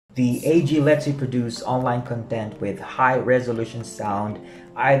The AG lets you produce online content with high-resolution sound,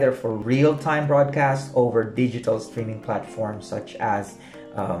 either for real-time broadcasts over digital streaming platforms such as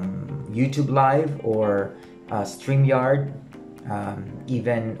YouTube Live or StreamYard,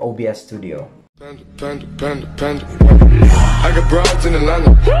 even OBS Studio. I got broads in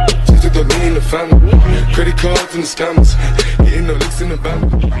Atlanta, just took the lean in the family, credit cards and the scammers, getting no licks in the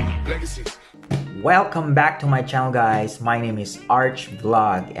band, legacies. Welcome back to my channel, guys. My name is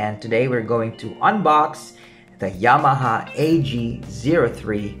AkosiRC, and today we're going to unbox the Yamaha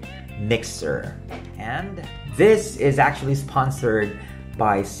AG03 mixer. And this is actually sponsored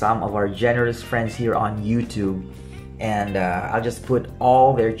by some of our generous friends here on YouTube, and I'll just put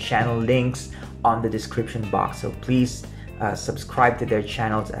all their channel links on the description box, so please subscribe to their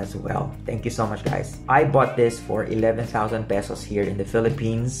channels as well. Thank you so much, guys. I bought this for 11,000 pesos here in the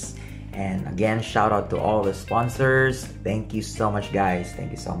Philippines. And again, shout out to all the sponsors. Thank you so much, guys.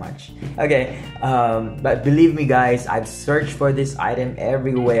 Thank you so much. Okay, but believe me, guys, I've searched for this item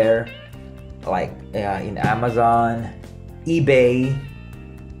everywhere, like in Amazon, eBay,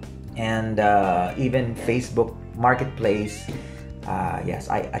 and even Facebook Marketplace. Yes,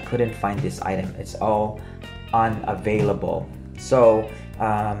 I couldn't find this item. It's all unavailable. So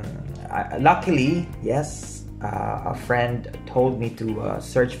luckily, yes, a friend told me to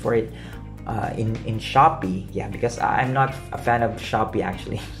search for it in Shopee. Yeah, because I'm not a fan of Shopee,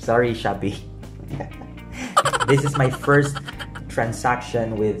 actually. Sorry, Shopee. This is my first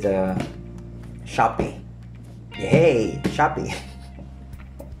transaction with Shopee. Yay, Shopee.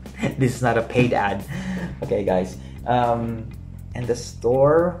 This is not a paid ad. Okay, guys. And the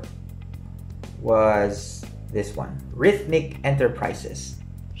store was this one, Rhythmic Enterprises.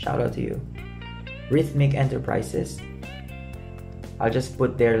 Shout out to you, Rhythmic Enterprises. I'll just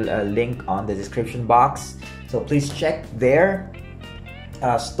put their link on the description box, so please check their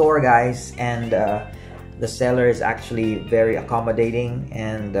store, guys. And the seller is actually very accommodating,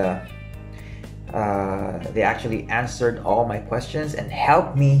 and they actually answered all my questions and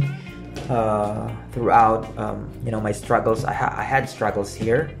helped me throughout you know, my struggles. I had struggles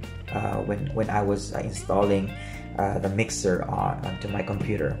here when I was installing the mixer onto my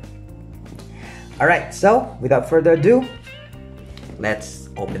computer. Alright, so without further ado, let's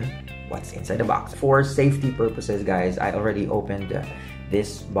open what's inside the box. For safety purposes, guys, I already opened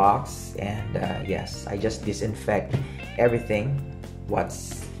this box, and yes, I just disinfect everything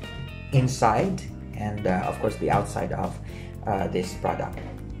what's inside and of course the outside of this product.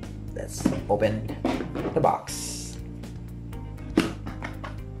 Let's open the box.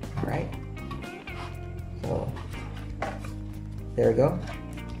 Alright, so there we go.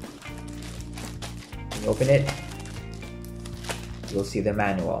 You open it, you'll see the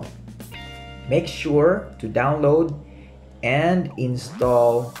manual. Make sure to download and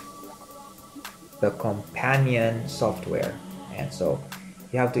install the companion software. And so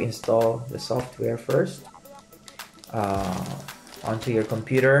you have to install the software first onto your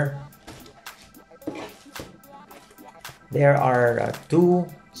computer. There are two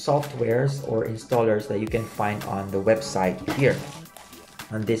softwares or installers that you can find on the website here,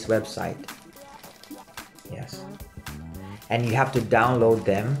 on this website. Yes, and you have to download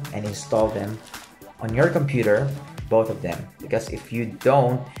them and install them on your computer, both of them, because if you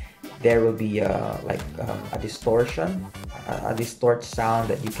don't, there will be like a distortion, a distort sound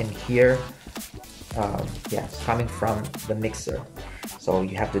that you can hear. Yes, coming from the mixer. So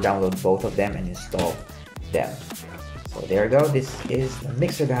you have to download both of them and install them. So there you go. This is the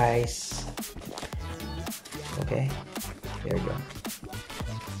mixer, guys. Okay, there you go.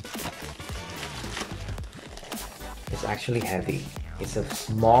 It's actually heavy. It's a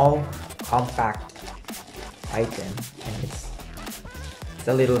small, compact item, and it's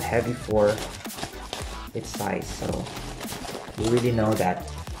a little heavy for its size. So you really know that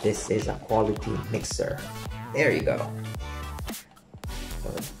this is a quality mixer. There you go.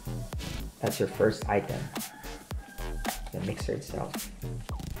 So that's your first item, the mixer itself.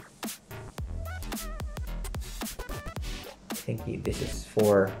 I think this is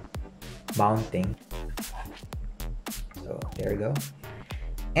for mounting. So there you go.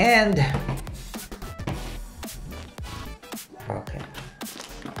 And okay,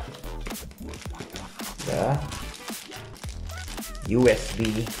 the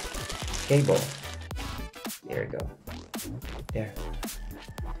USB cable. There you go. There.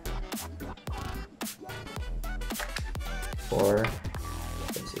 For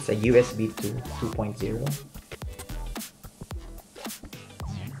it's a USB 2.0.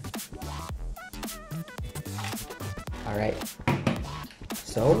 All right.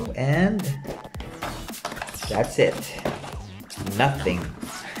 So, and that's it. Nothing.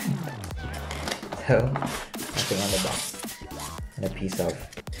 So nothing on the box, and a piece of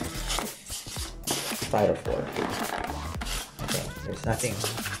styrofoam. Okay, there's nothing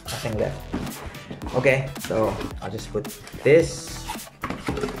left. Okay, so I'll just put this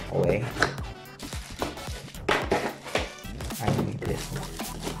away. I need this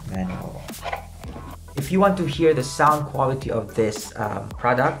manual. If you want to hear the sound quality of this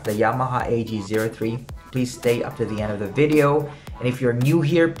product, the Yamaha AG03, please stay up to the end of the video. And if you're new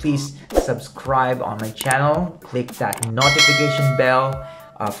here, please subscribe on my channel. Click that notification bell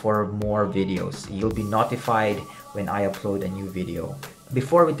for more videos. You'll be notified when I upload a new video.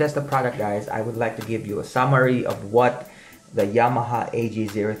 Before we test the product, guys, I would like to give you a summary of what the Yamaha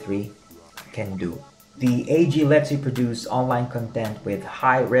AG03 can do. The AG lets you produce online content with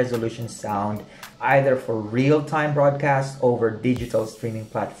high-resolution sound, either for real-time broadcasts over digital streaming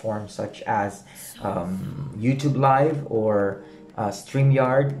platforms such as YouTube Live or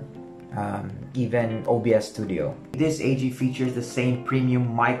StreamYard, even OBS Studio. This AG features the same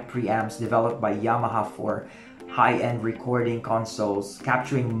premium mic preamps developed by Yamaha for high-end recording consoles,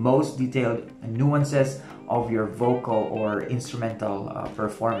 capturing most detailed nuances of your vocal or instrumental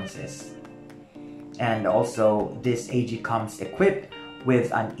performances. And also, this AG comes equipped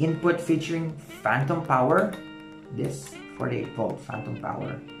with an input featuring phantom power, this 48-volt phantom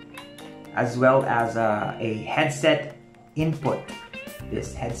power, as well as a headset input,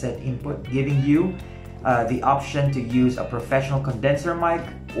 this headset input giving you the option to use a professional condenser mic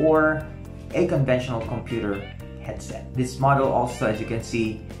or a conventional computer headset. This model also, as you can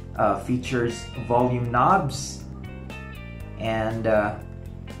see, features volume knobs and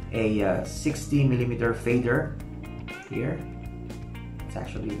a 60mm fader here. It's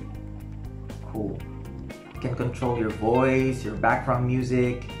actually cool. You can control your voice, your background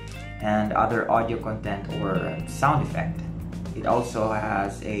music, and other audio content or sound effect. It also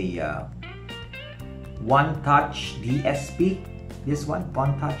has a one-touch DSP. This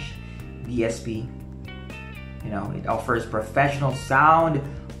one-touch DSP. You know, it offers professional sound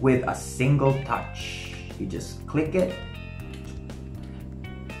with a single touch. You just click it.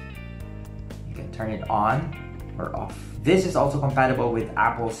 You can turn it on or off. This is also compatible with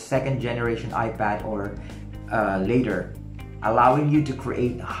Apple's 2nd generation iPad or later, allowing you to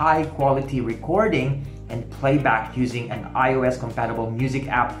create high quality recording and playback using an iOS compatible music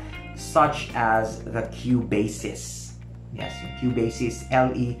app such as the Cubasis. Yes, Cubasis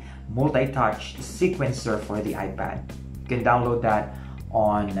LE multi-touch sequencer for the iPad. You can download that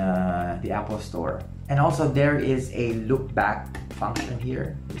on the Apple Store. And also there is a loop back function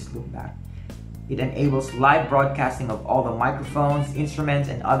here. This loop back. It enables live broadcasting of all the microphones, instruments,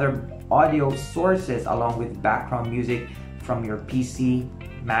 and other audio sources along with background music from your PC,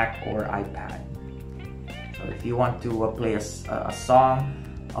 Mac, or iPad. So if you want to play a song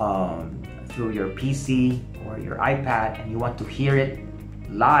through your PC or your iPad and you want to hear it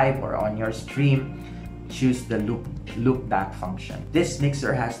live or on your stream, choose the loop back function. This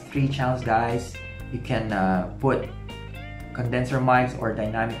mixer has 3 channels, guys. You can put condenser mics or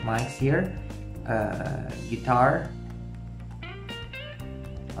dynamic mics here, guitar,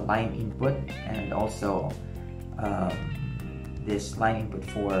 a line input, and also this line input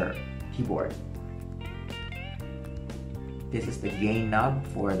for keyboard. This is the gain knob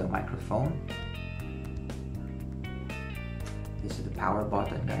for the microphone. This is the power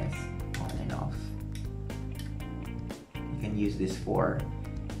button, guys, on and off. You can use this for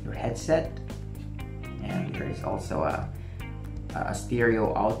your headset, and there is also a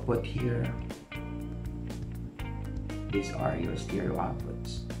stereo output here. These are your stereo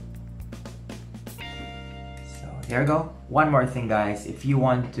outputs. So there you go. One more thing, guys, if you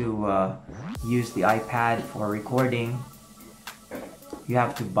want to use the iPad for recording, you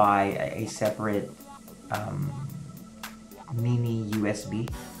have to buy a separate mini USB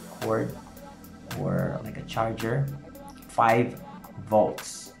cord or like a charger, 5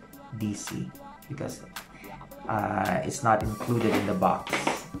 volts DC, because it's not included in the box,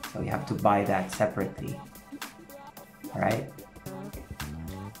 so you have to buy that separately. Alright,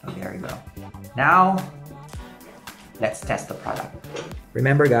 so there you go. Now let's test the product.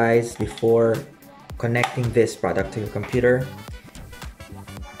 Remember, guys, before connecting this product to your computer,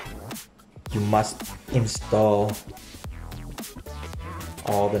 you must install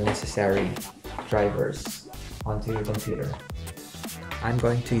all the necessary drivers onto your computer. I'm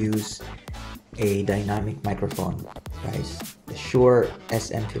going to use a dynamic microphone, guys, the Shure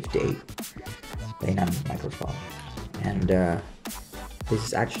SM58 dynamic microphone, and this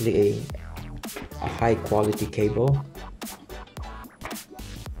is actually a high quality cable,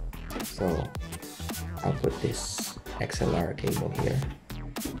 so I'll put this XLR cable here.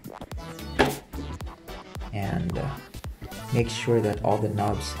 make sure that all the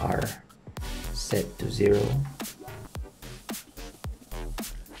knobs are set to 0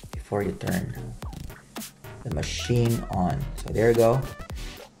 before you turn the machine on. So there you go.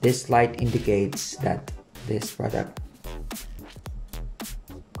 This light indicates that this product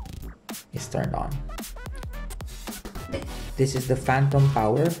is turned on. This is the phantom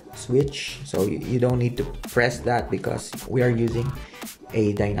power switch, so you don't need to press that because we are using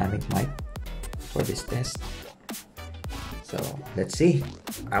a dynamic mic for this test. So let's see.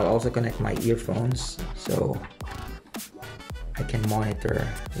 I'll also connect my earphones so I can monitor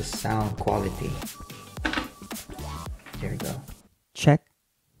the sound quality. There we go. Check.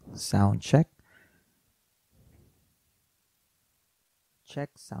 Sound check. Check.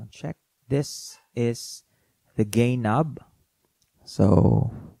 Sound check. This is the gain knob.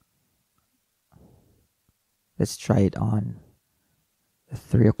 So let's try it on the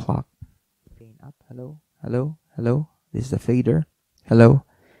 3 o'clock. Gain up. Hello. Hello. Hello. This is the fader. Hello.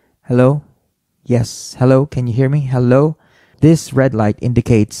 Hello. Yes. Hello. Can you hear me? Hello. This red light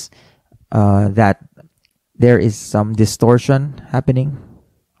indicates that there is some distortion happening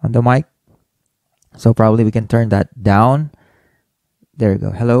on the mic. So probably we can turn that down. There you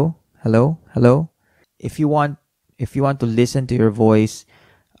go. Hello. Hello. Hello. If you want to listen to your voice,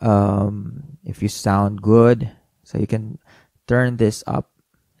 if you sound good, so you can turn this up,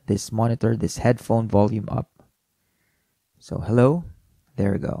 this monitor, this headphone volume up. So hello.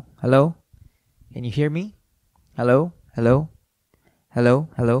 There we go. Hello. Can you hear me? Hello. Hello. Hello.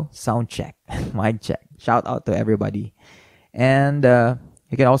 Hello. Sound check. Mic check. Shout out to everybody. And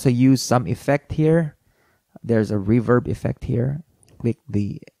you can also use some effect here. There's a reverb effect here. Click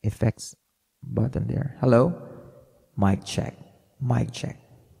the effects button there. Hello. Mic check. Mic check.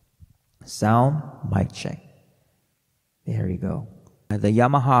 Sound. Mic check. There you go. The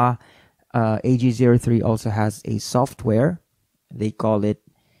Yamaha AG03 also has a software. They call it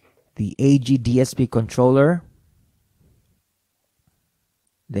the AG DSP controller.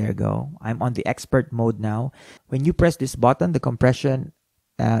 There you go. I'm on the expert mode now. When you press this button, the compression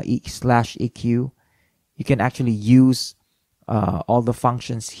 /EQ, you can actually use all the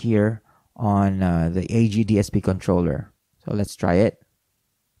functions here on the AG DSP controller. So let's try it.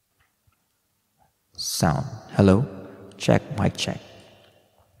 Sound. Hello. Check. Mic check.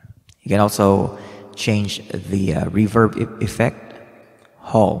 You can also change the reverb effect.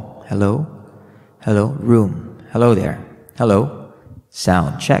 Hall. Hello. Hello. Room. Hello there. Hello.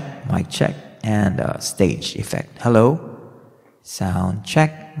 Sound check. Mic check. And stage effect. Hello. Sound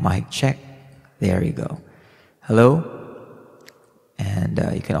check. Mic check. There you go. Hello. And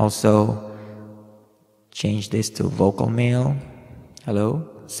you can also change this to vocal male. Hello.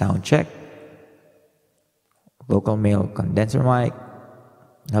 Sound check. Vocal male condenser mic.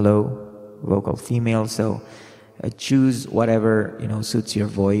 Hello. Vocal female. So choose whatever suits your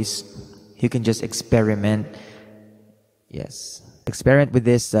voice. You can just experiment. Yes, experiment with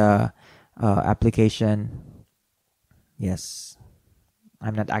this application. Yes,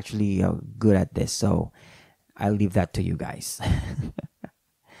 I'm not actually good at this, so I'll leave that to you guys.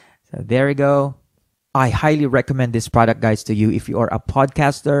 So there we go. I highly recommend this product, guys, to you if you are a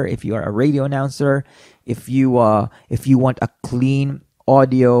podcaster, if you are a radio announcer, if you want a clean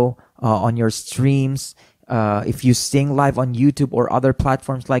audio on your streams, if you sing live on YouTube or other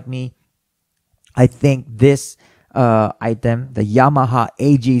platforms like me. I think this item, the Yamaha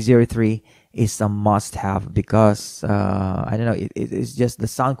AG03, is a must-have because I don't know, it's just the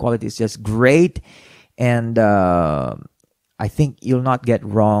sound quality is just great, and I think you'll not get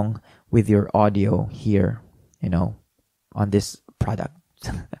wrong with your audio here, on this product.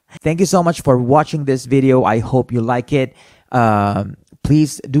 Thank you so much for watching this video. I hope you like it.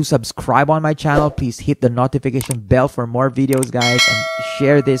 Please do subscribe on my channel. Please hit the notification bell for more videos, guys, and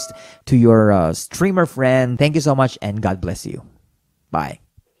share this to your streamer friend. Thank you so much, and God bless you. Bye.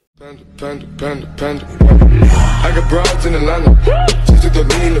 Panda, panda, panda. I got broads in Atlanta. Just took the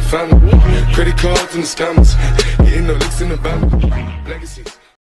lean in the family. Credit cards and the scammers. Getting no licks in the band. Legacies.